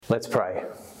Let's pray.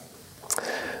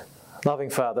 Loving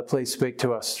Father, please speak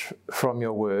to us from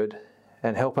your word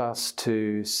and help us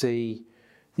to see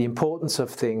the importance of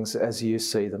things as you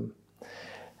see them.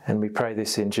 And we pray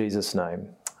this in Jesus' name.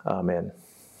 Amen.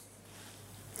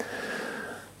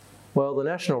 Well, the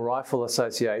National Rifle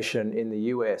Association in the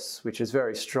US, which is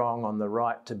very strong on the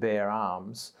right to bear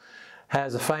arms,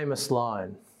 has a famous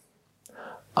line: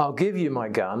 "I'll give you my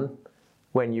gun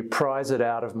when you prize it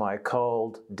out of my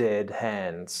cold, dead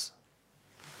hands."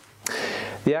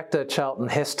 The actor Charlton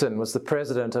Heston was the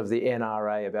president of the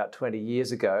NRA about 20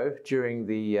 years ago during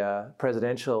the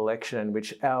presidential election in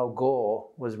which Al Gore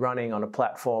was running on a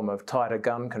platform of tighter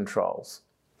gun controls.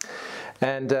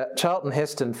 And Charlton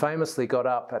Heston famously got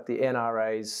up at the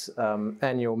NRA's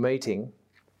annual meeting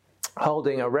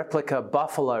holding a replica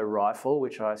Buffalo rifle,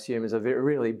 which I assume is a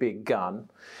really big gun,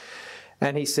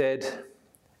 and he said,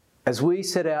 "As we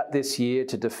set out this year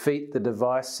to defeat the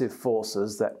divisive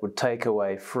forces that would take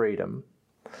away freedom,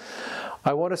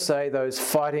 I want to say those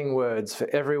fighting words for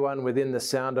everyone within the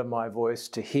sound of my voice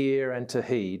to hear and to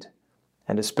heed,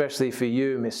 and especially for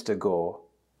you, Mr. Gore,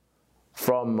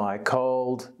 from my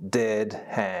cold, dead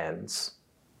hands."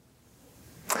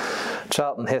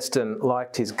 Charlton Heston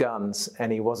liked his guns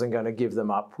and he wasn't going to give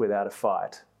them up without a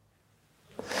fight.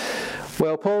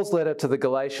 Well, Paul's letter to the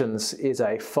Galatians is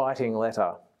a fighting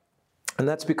letter. And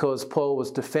that's because Paul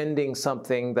was defending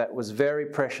something that was very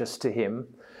precious to him,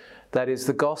 that is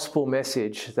the gospel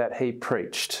message that he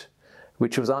preached,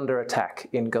 which was under attack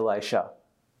in Galatia.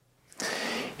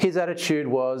 His attitude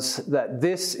was that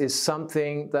this is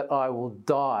something that I will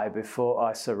die before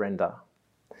I surrender.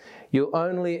 You'll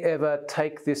only ever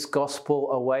take this gospel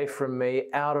away from me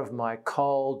out of my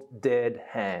cold, dead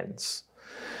hands.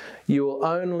 You will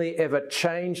only ever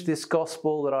change this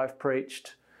gospel that I've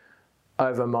preached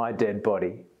over my dead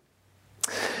body.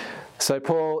 So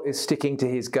Paul is sticking to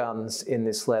his guns in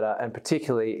this letter, and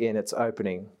particularly in its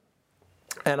opening.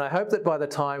 And I hope that by the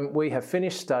time we have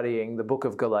finished studying the book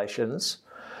of Galatians,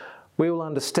 we will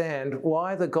understand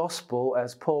why the gospel,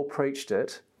 as Paul preached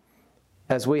it,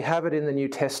 as we have it in the New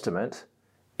Testament,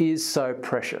 is so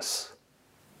precious.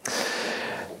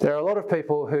 There are a lot of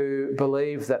people who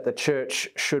believe that the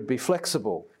church should be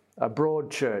flexible. A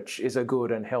broad church is a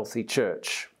good and healthy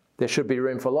church. There should be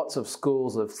room for lots of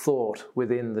schools of thought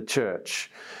within the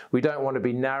church. We don't want to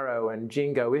be narrow and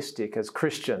jingoistic as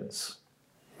Christians.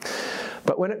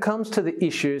 But when it comes to the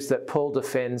issues that Paul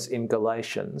defends in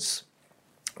Galatians,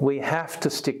 we have to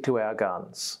stick to our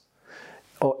guns,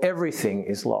 or everything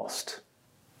is lost.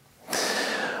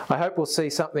 I hope we'll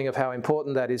see something of how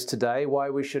important that is today,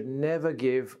 why we should never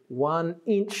give 1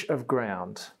 inch of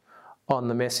ground on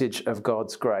the message of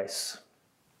God's grace.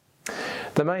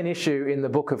 The main issue in the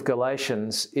book of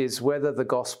Galatians is whether the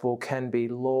gospel can be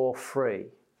law-free.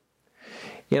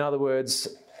 In other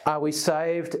words, are we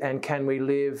saved and can we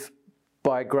live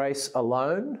by grace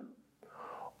alone,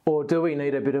 or do we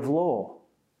need a bit of law?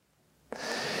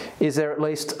 Is there at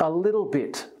least a little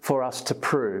bit for us to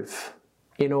prove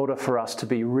in order for us to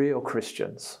be real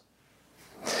Christians?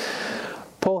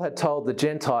 Paul had told the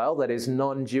Gentile, that is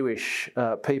non-Jewish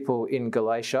people in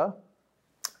Galatia,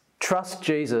 trust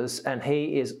Jesus and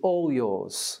he is all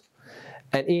yours,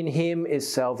 and in him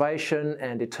is salvation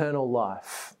and eternal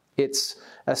life. It's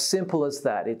as simple as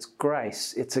that. It's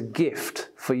grace. It's a gift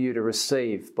for you to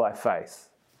receive by faith.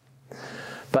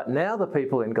 But now the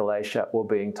people in Galatia were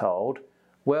being told,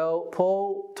 well,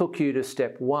 Paul took you to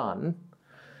step 1.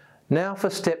 Now for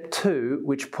step 2,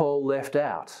 which Paul left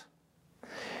out.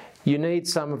 You need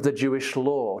some of the Jewish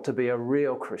law to be a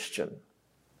real Christian.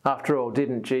 After all,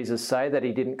 didn't Jesus say that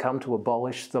he didn't come to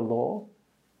abolish the law?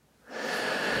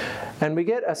 And we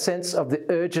get a sense of the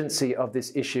urgency of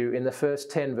this issue in the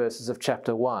first 10 verses of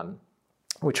chapter 1,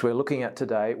 which we're looking at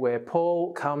today, where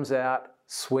Paul comes out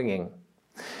swinging.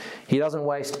 He doesn't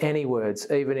waste any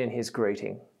words, even in his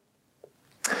greeting.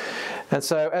 And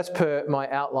so, as per my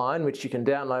outline, which you can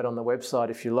download on the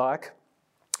website if you like,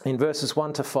 in verses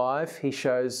 1 to 5, he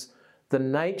shows the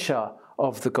nature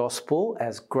of the gospel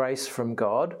as grace from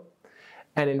God.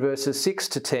 And in verses 6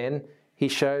 to 10, he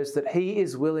shows that he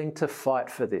is willing to fight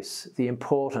for this, the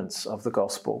importance of the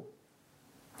gospel.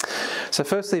 So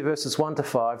firstly, verses 1 to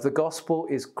 5, the gospel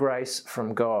is grace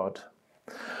from God.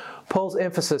 Paul's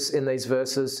emphasis in these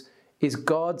verses is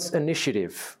God's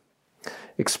initiative,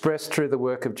 expressed through the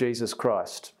work of Jesus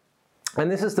Christ.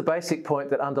 And this is the basic point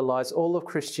that underlies all of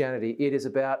Christianity. It is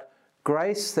about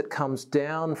grace that comes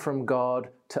down from God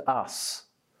to us,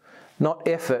 not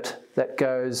effort that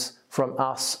goes from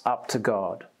us up to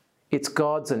God. It's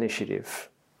God's initiative.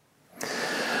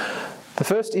 The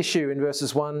first issue in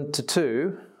verses 1 to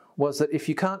 2 was that if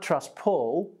you can't trust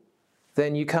Paul,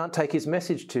 then you can't take his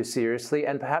message too seriously,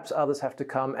 and perhaps others have to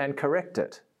come and correct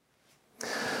it.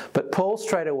 But Paul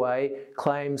straight away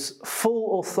claims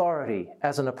full authority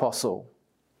as an apostle.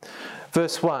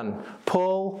 Verse 1,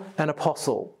 Paul, an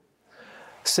apostle,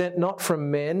 sent not from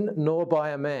men nor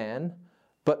by a man,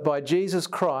 but by Jesus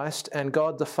Christ and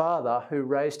God the Father who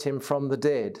raised him from the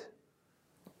dead.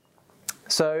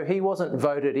 So he wasn't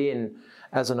voted in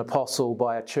as an apostle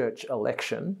by a church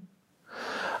election.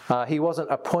 He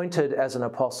wasn't appointed as an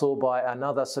apostle by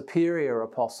another superior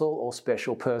apostle or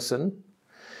special person.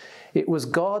 It was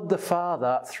God the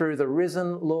Father, through the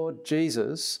risen Lord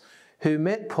Jesus, who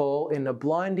met Paul in a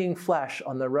blinding flash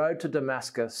on the road to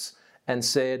Damascus and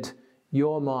said,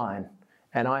 "You're mine,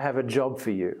 and I have a job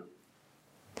for you."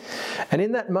 And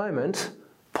in that moment,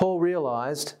 Paul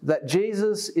realised that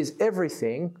Jesus is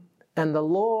everything and the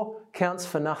law counts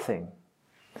for nothing.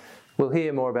 We'll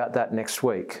hear more about that next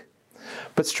week.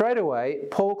 But straight away,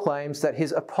 Paul claims that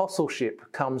his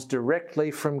apostleship comes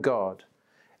directly from God.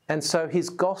 And so his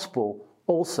gospel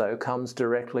also comes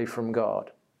directly from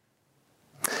God.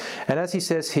 And as he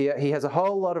says here, he has a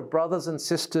whole lot of brothers and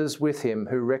sisters with him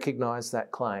who recognise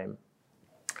that claim.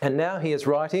 And now he is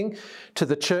writing to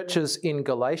the churches in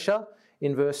Galatia,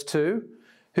 in verse 2,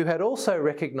 who had also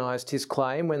recognised his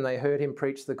claim when they heard him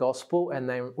preach the gospel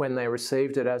and when they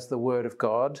received it as the word of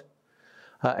God.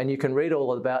 And you can read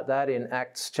all about that in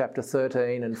Acts chapter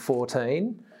 13 and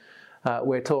 14.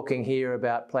 We're talking here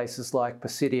about places like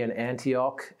Pisidian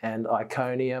Antioch and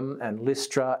Iconium and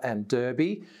Lystra and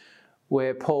Derbe,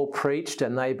 where Paul preached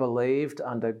and they believed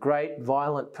under great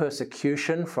violent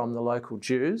persecution from the local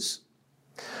Jews.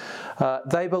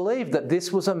 They believed that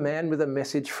this was a man with a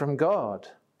message from God.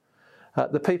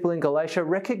 The people in Galatia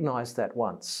recognised that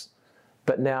once,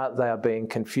 but now they are being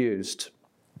confused.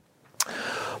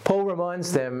 Paul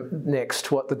reminds them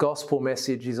next what the gospel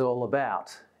message is all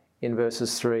about in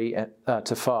verses 3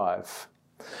 to 5.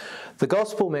 The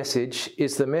gospel message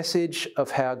is the message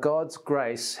of how God's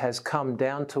grace has come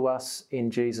down to us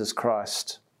in Jesus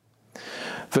Christ.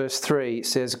 Verse 3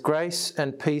 says, "Grace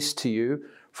and peace to you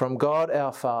from God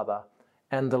our Father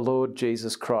and the Lord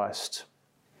Jesus Christ."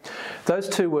 Those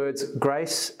two words,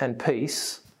 grace and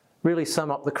peace, really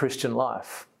sum up the Christian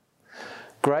life.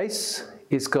 Grace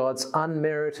is God's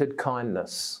unmerited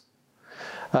kindness.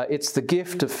 It's the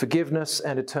gift of forgiveness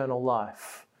and eternal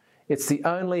life. It's the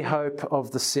only hope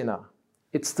of the sinner.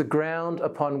 It's the ground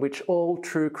upon which all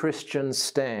true Christians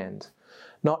stand.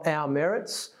 Not our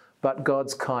merits, but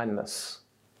God's kindness.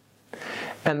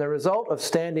 And the result of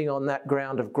standing on that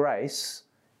ground of grace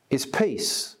is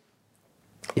peace.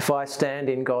 If I stand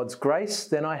in God's grace,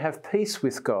 then I have peace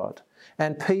with God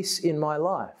and peace in my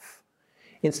life.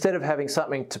 Instead of having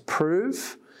something to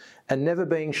prove and never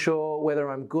being sure whether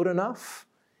I'm good enough,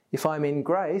 if I'm in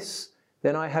grace,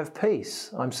 then I have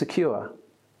peace. I'm secure.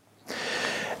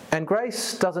 And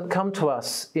grace doesn't come to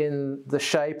us in the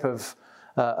shape of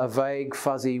a vague,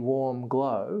 fuzzy, warm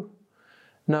glow.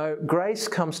 No, grace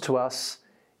comes to us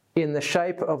in the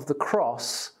shape of the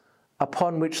cross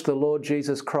upon which the Lord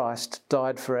Jesus Christ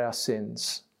died for our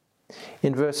sins.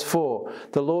 In verse 4,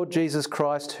 the Lord Jesus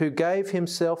Christ, who gave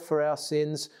himself for our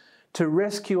sins to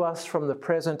rescue us from the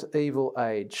present evil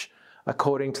age,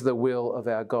 according to the will of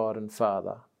our God and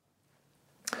Father.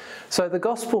 So the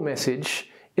gospel message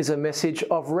is a message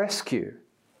of rescue.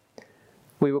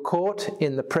 We were caught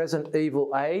in the present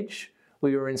evil age.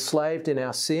 We were enslaved in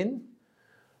our sin.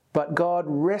 But God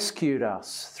rescued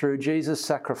us through Jesus'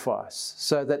 sacrifice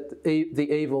so that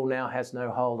the evil now has no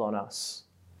hold on us.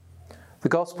 The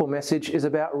gospel message is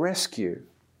about rescue.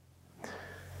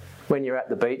 When you're at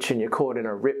the beach and you're caught in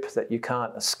a rip that you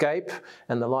can't escape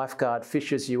and the lifeguard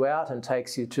fishes you out and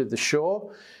takes you to the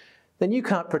shore, then you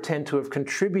can't pretend to have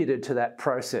contributed to that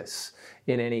process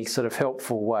in any sort of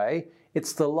helpful way.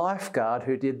 It's the lifeguard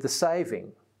who did the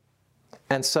saving.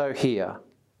 And so here,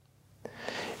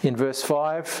 in verse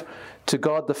 5, to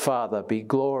God the Father be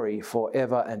glory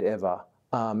forever and ever.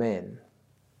 Amen.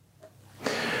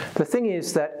 The thing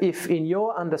is that if in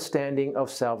your understanding of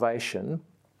salvation,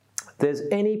 there's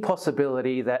any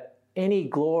possibility that any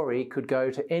glory could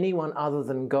go to anyone other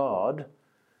than God,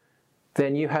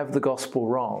 then you have the gospel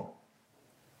wrong.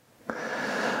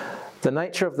 The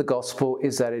nature of the gospel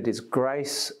is that it is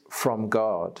grace from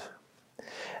God.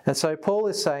 And so Paul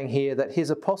is saying here that his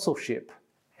apostleship,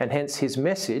 and hence his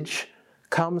message,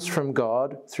 comes from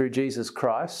God through Jesus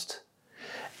Christ.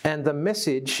 And the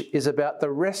message is about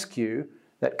the rescue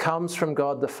that comes from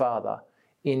God the Father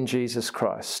in Jesus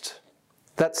Christ.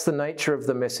 That's the nature of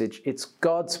the message. It's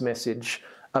God's message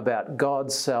about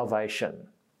God's salvation.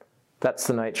 That's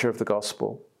the nature of the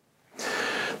gospel.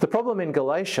 The problem in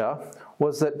Galatia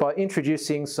was that by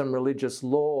introducing some religious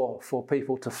law for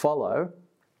people to follow,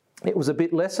 it was a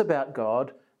bit less about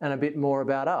God and a bit more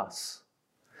about us.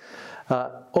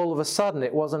 All of a sudden,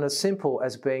 it wasn't as simple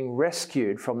as being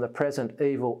rescued from the present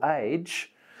evil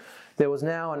age. There was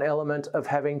now an element of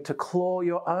having to claw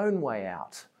your own way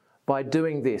out by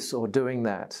doing this or doing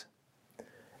that.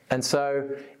 And so,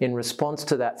 in response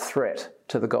to that threat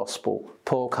to the gospel,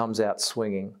 Paul comes out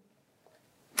swinging.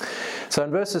 So in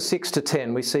verses 6 to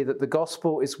 10, we see that the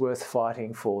gospel is worth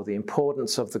fighting for, the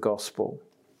importance of the gospel.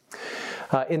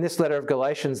 In this letter of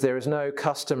Galatians, there is no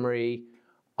customary,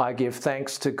 I give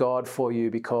thanks to God for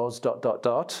you because ...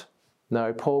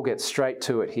 No, Paul gets straight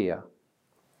to it here.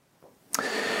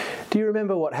 Do you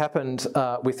remember what happened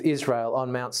with Israel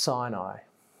on Mount Sinai?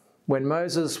 When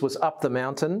Moses was up the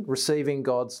mountain receiving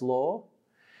God's law,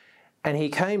 and he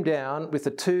came down with the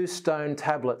 2 stone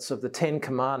tablets of the 10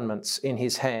 Commandments in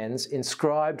his hands,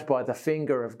 inscribed by the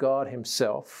finger of God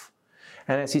himself.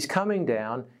 And as he's coming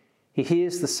down, he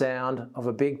hears the sound of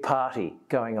a big party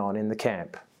going on in the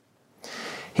camp.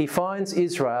 He finds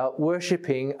Israel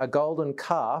worshipping a golden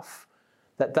calf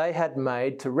that they had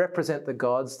made to represent the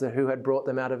gods who had brought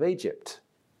them out of Egypt.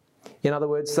 In other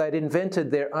words, they'd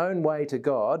invented their own way to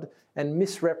God and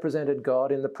misrepresented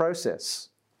God in the process.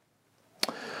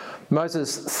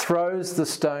 Moses throws the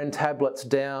stone tablets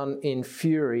down in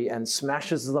fury and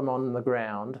smashes them on the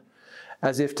ground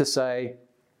as if to say,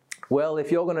 well,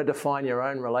 if you're going to define your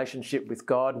own relationship with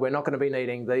God, we're not going to be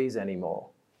needing these anymore.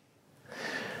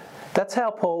 That's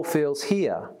how Paul feels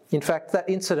here. In fact, that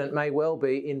incident may well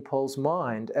be in Paul's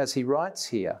mind as he writes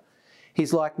here.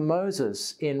 He's like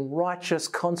Moses in righteous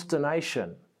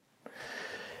consternation,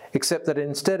 except that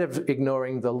instead of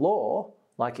ignoring the law,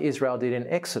 like Israel did in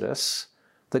Exodus,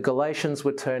 the Galatians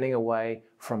were turning away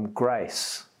from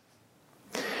grace.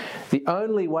 The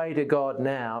only way to God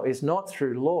now is not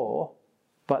through law,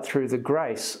 but through the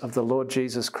grace of the Lord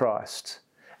Jesus Christ.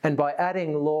 And by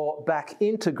adding law back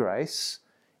into grace,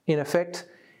 in effect,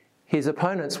 his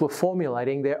opponents were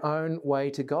formulating their own way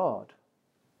to God.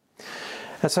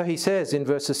 And so he says in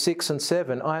verses 6 and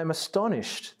 7, I am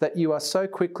astonished that you are so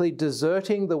quickly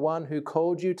deserting the one who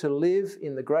called you to live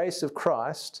in the grace of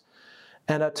Christ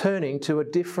and are turning to a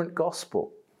different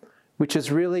gospel, which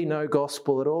is really no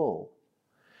gospel at all.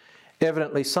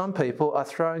 Evidently, some people are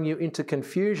throwing you into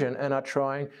confusion and are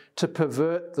trying to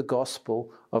pervert the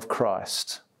gospel of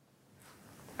Christ.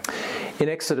 In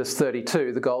Exodus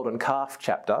 32, the golden calf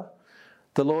chapter,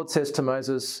 the Lord says to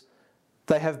Moses,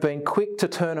 they have been quick to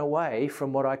turn away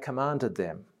from what I commanded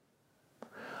them.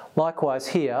 Likewise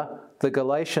here, the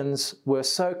Galatians were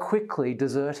so quickly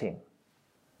deserting.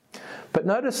 But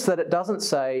notice that it doesn't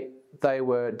say they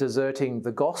were deserting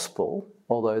the gospel,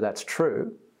 although that's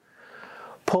true.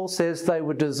 Paul says they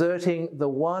were deserting the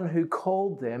one who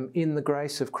called them in the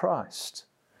grace of Christ.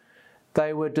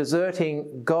 They were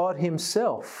deserting God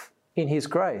himself in his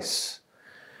grace.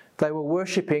 They were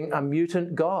worshipping a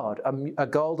mutant god, a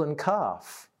golden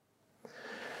calf.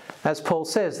 As Paul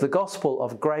says, the gospel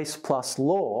of grace plus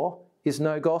law is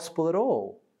no gospel at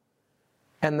all.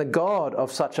 And the God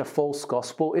of such a false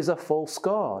gospel is a false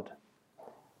God.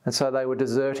 And so they were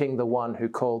deserting the one who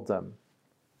called them.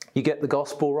 You get the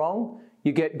gospel wrong,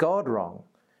 you get God wrong,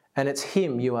 and it's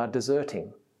him you are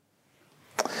deserting.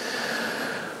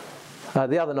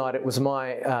 The other night it was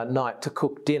my night to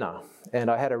cook dinner,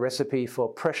 and I had a recipe for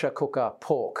pressure cooker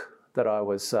pork that I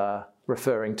was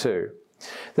referring to.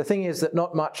 The thing is that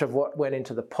not much of what went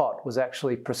into the pot was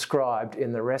actually prescribed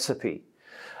in the recipe.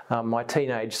 My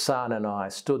teenage son and I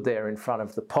stood there in front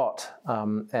of the pot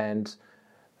and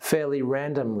fairly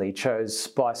randomly chose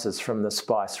spices from the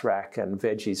spice rack and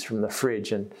veggies from the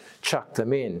fridge and chucked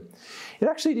them in. It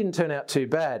actually didn't turn out too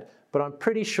bad, but I'm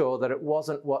pretty sure that it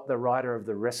wasn't what the writer of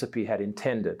the recipe had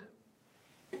intended.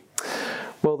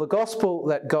 Well, the gospel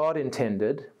that God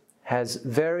intended has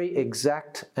very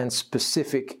exact and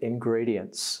specific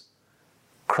ingredients: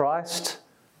 Christ,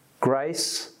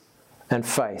 grace, and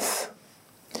faith.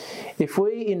 If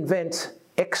we invent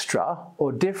extra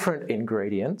or different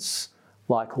ingredients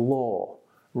like law,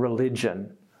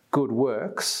 religion, good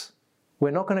works,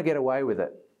 we're not going to get away with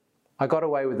it. I got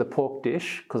away with the pork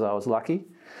dish because I was lucky,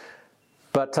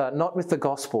 but not with the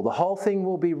gospel. The whole thing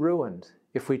will be ruined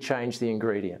if we change the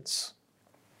ingredients.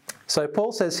 So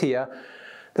Paul says here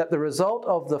that the result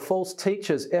of the false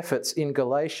teachers' efforts in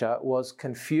Galatia was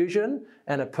confusion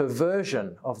and a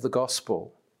perversion of the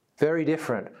gospel, very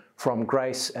different from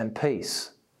grace and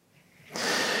peace.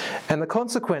 And the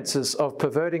consequences of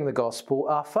perverting the gospel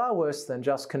are far worse than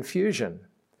just confusion,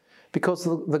 because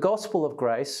the gospel of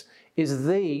grace is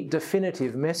the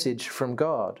definitive message from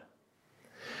God.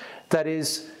 That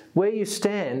is, where you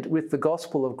stand with the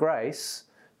gospel of grace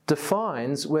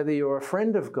defines whether you're a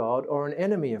friend of God or an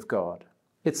enemy of God.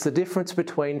 It's the difference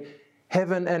between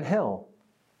heaven and hell.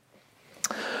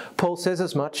 Paul says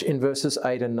as much in verses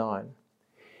 8 and 9.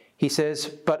 He says,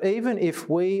 "But even if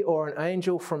we or an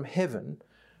angel from heaven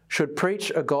should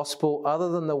preach a gospel other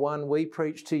than the one we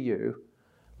preach to you,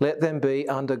 let them be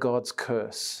under God's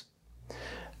curse.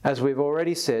 As we've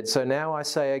already said, so now I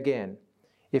say again,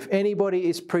 if anybody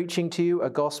is preaching to you a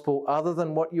gospel other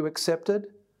than what you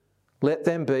accepted, let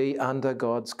them be under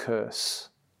God's curse."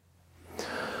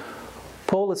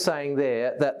 Paul is saying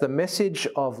there that the message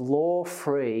of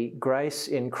law-free grace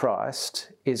in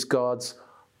Christ is God's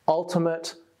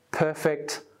ultimate,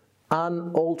 perfect,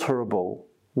 unalterable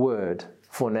word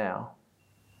for now,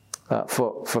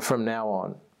 from now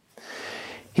on.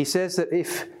 He says that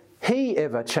if he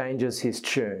ever changes his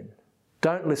tune,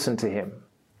 don't listen to him.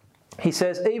 He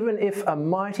says even if a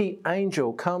mighty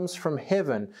angel comes from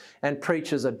heaven and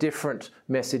preaches a different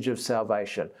message of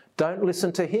salvation, don't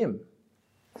listen to him.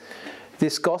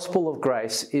 This gospel of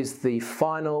grace is the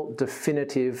final,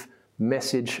 definitive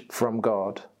message from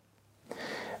God.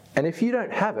 And if you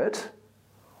don't have it,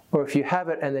 or if you have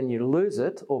it and then you lose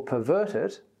it or pervert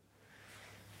it,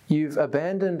 you've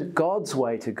abandoned God's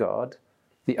way to God,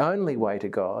 the only way to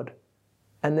God,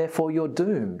 and therefore you're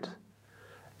doomed.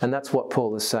 And that's what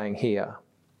Paul is saying here.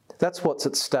 That's what's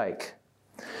at stake.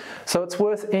 So it's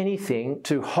worth anything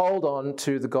to hold on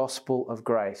to the gospel of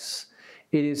grace.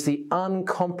 It is the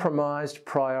uncompromised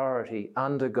priority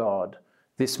under God,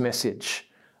 this message,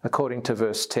 according to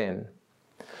verse 10.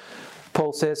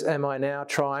 Paul says, "Am I now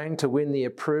trying to win the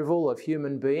approval of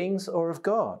human beings or of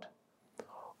God?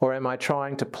 Or am I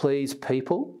trying to please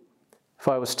people? If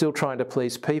I was still trying to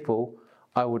please people,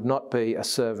 I would not be a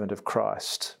servant of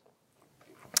Christ."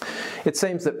 It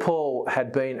seems that Paul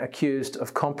had been accused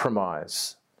of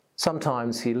compromise.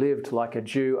 Sometimes he lived like a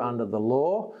Jew under the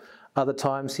law. Other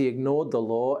times he ignored the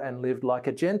law and lived like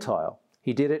a Gentile.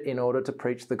 He did it in order to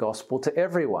preach the gospel to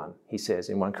everyone, he says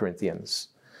in 1 Corinthians.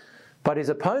 But his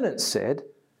opponents said,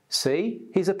 "See,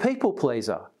 he's a people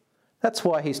pleaser. That's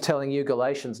why he's telling you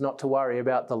Galatians not to worry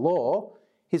about the law.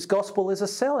 His gospel is a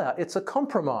sellout. It's a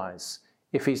compromise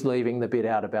if he's leaving the bit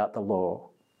out about the law."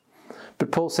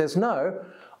 But Paul says, "No,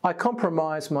 I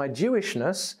compromise my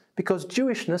Jewishness because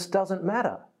Jewishness doesn't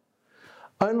matter.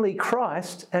 Only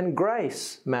Christ and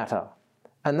grace matter.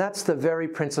 And that's the very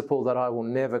principle that I will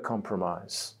never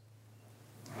compromise."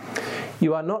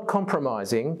 You are not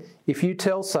compromising if you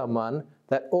tell someone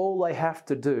that all they have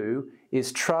to do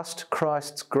is trust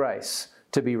Christ's grace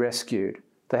to be rescued.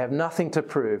 They have nothing to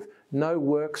prove, no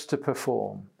works to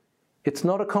perform. It's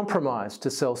not a compromise to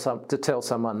tell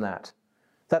someone that.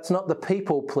 That's not the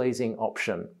people-pleasing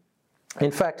option.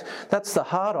 In fact, that's the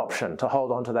hard option, to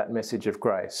hold on to that message of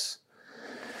grace.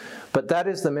 But that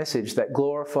is the message that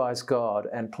glorifies God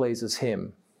and pleases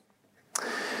him.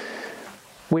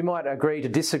 We might agree to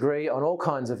disagree on all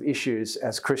kinds of issues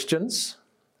as Christians,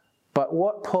 but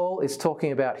what Paul is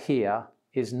talking about here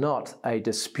is not a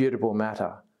disputable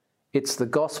matter. It's the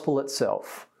gospel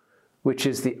itself, which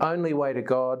is the only way to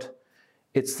God.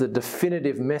 It's the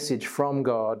definitive message from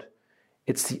God.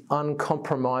 It's the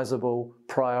uncompromisable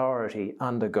priority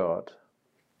under God.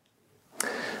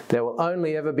 There will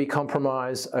only ever be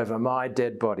compromise over my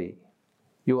dead body.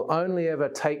 You will only ever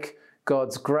take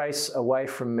God's grace away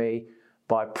from me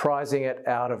by prizing it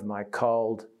out of my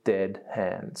cold, dead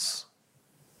hands.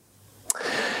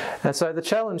 And so the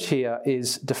challenge here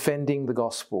is defending the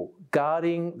gospel,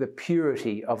 guarding the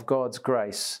purity of God's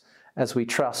grace as we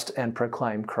trust and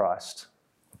proclaim Christ.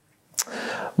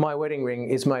 My wedding ring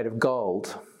is made of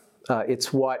gold.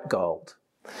 It's white gold.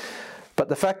 But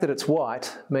the fact that it's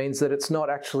white means that it's not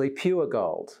actually pure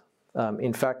gold.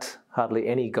 In fact, hardly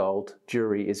any gold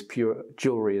jewellery is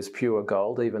pure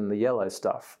gold, even the yellow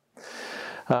stuff.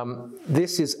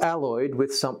 This is alloyed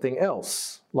with something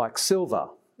else, like silver,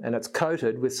 and it's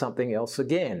coated with something else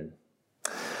again.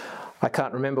 I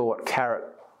can't remember what carat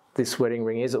this wedding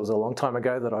ring is. It was a long time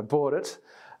ago that I bought it,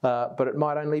 but it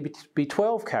might only be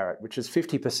 12 carat, which is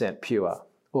 50% pure,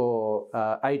 or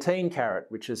 18 carat,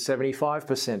 which is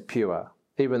 75% pure,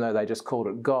 even though they just called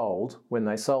it gold when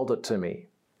they sold it to me.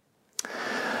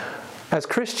 As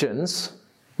Christians,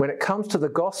 when it comes to the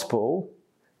gospel,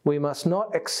 we must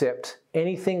not accept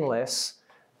anything less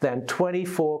than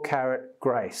 24 carat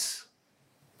grace.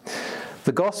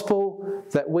 The gospel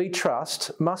that we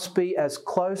trust must be as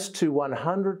close to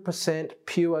 100%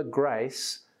 pure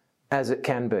grace as it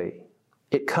can be.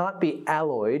 It can't be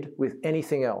alloyed with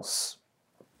anything else.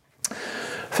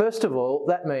 First of all,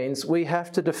 that means we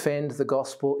have to defend the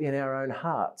gospel in our own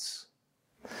hearts.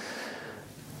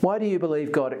 Why do you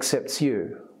believe God accepts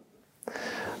you?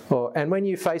 And when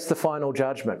you face the final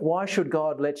judgment, why should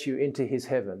God let you into his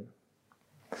heaven?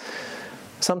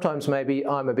 Sometimes maybe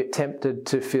I'm a bit tempted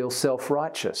to feel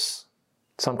self-righteous.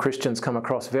 Some Christians come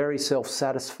across very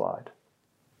self-satisfied.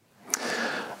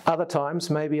 Other times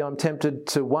maybe I'm tempted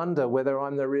to wonder whether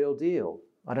I'm the real deal.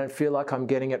 I don't feel like I'm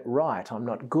getting it right. I'm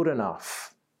not good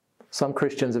enough. Some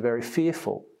Christians are very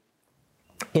fearful.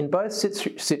 In both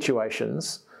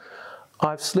situations,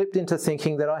 I've slipped into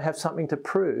thinking that I have something to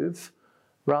prove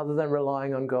rather than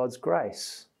relying on God's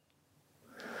grace.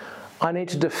 I need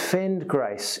to defend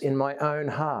grace in my own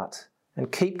heart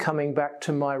and keep coming back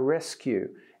to my rescue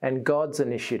and God's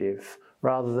initiative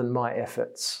rather than my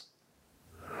efforts.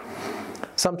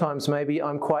 Sometimes maybe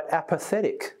I'm quite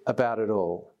apathetic about it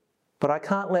all, but I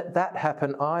can't let that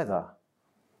happen either.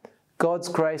 God's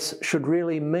grace should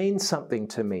really mean something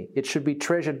to me. It should be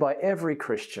treasured by every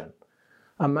Christian.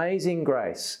 Amazing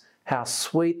grace, how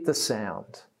sweet the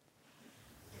sound.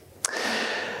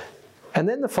 And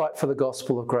then the fight for the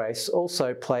gospel of grace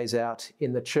also plays out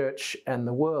in the church and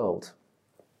the world.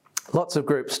 Lots of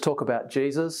groups talk about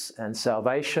Jesus and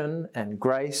salvation and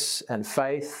grace and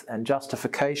faith and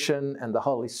justification and the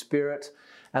Holy Spirit,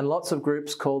 and lots of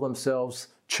groups call themselves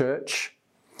church.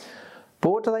 But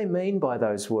what do they mean by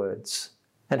those words?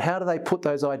 And how do they put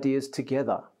those ideas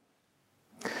together?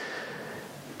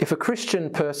 If a Christian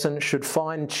person should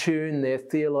fine-tune their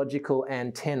theological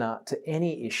antenna to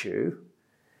any issue,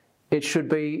 it should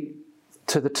be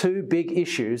to the two big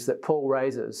issues that Paul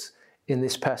raises in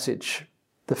this passage.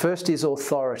 The first is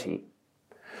authority.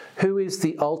 Who is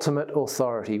the ultimate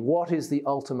authority? What is the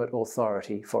ultimate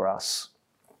authority for us?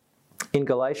 In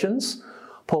Galatians,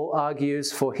 Paul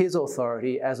argues for his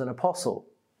authority as an apostle.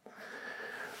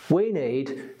 We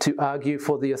need to argue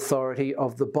for the authority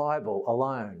of the Bible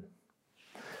alone,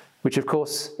 which of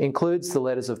course includes the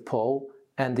letters of Paul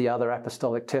and the other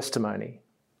apostolic testimony.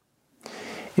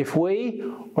 If we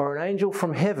or an angel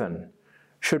from heaven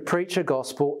should preach a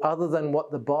gospel other than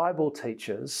what the Bible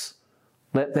teaches,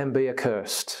 let them be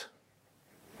accursed.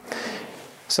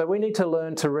 So we need to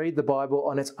learn to read the Bible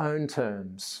on its own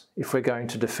terms if we're going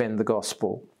to defend the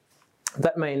gospel.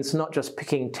 That means not just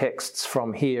picking texts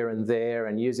from here and there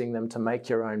and using them to make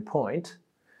your own point,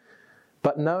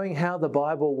 but knowing how the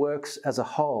Bible works as a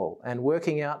whole and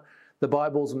working out the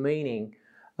Bible's meaning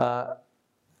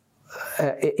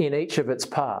in each of its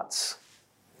parts.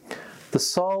 The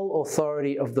sole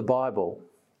authority of the Bible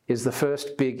is the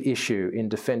first big issue in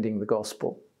defending the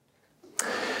gospel.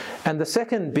 And the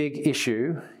second big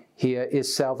issue here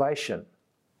is salvation.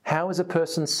 How is a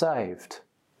person saved?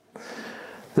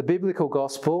 The biblical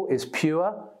gospel is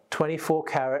pure,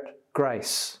 24-carat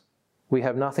grace. We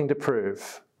have nothing to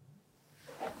prove.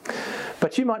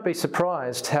 But you might be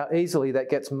surprised how easily that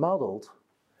gets muddled,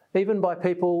 even by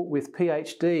people with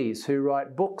PhDs who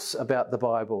write books about the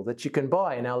Bible that you can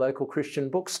buy in our local Christian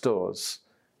bookstores.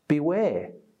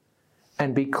 Beware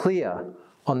and be clear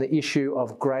on the issue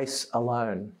of grace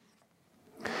alone.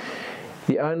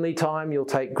 The only time you'll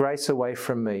take grace away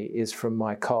from me is from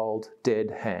my cold,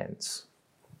 dead hands.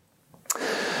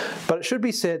 But it should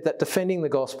be said that defending the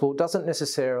gospel doesn't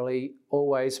necessarily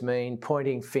always mean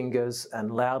pointing fingers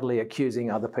and loudly accusing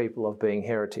other people of being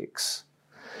heretics.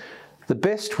 The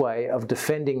best way of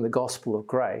defending the gospel of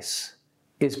grace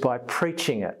is by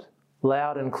preaching it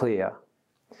loud and clear.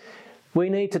 We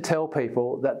need to tell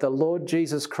people that the Lord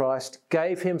Jesus Christ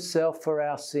gave himself for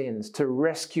our sins to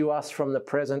rescue us from the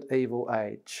present evil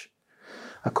age,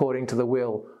 according to the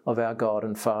will of our God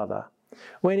and Father.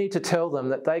 We need to tell them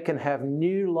that they can have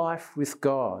new life with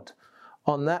God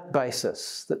on that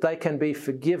basis, that they can be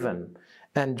forgiven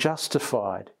and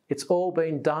justified. It's all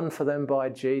been done for them by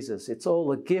Jesus. It's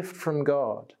all a gift from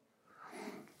God.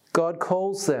 God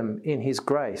calls them in his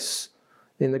grace,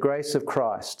 in the grace of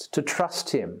Christ, to trust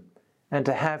him and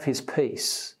to have his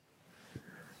peace.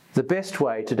 The best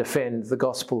way to defend the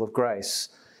gospel of grace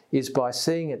is by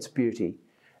seeing its beauty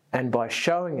and by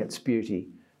showing its beauty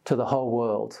to the whole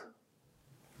world.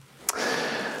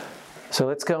 So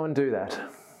let's go and do that.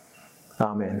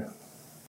 Amen.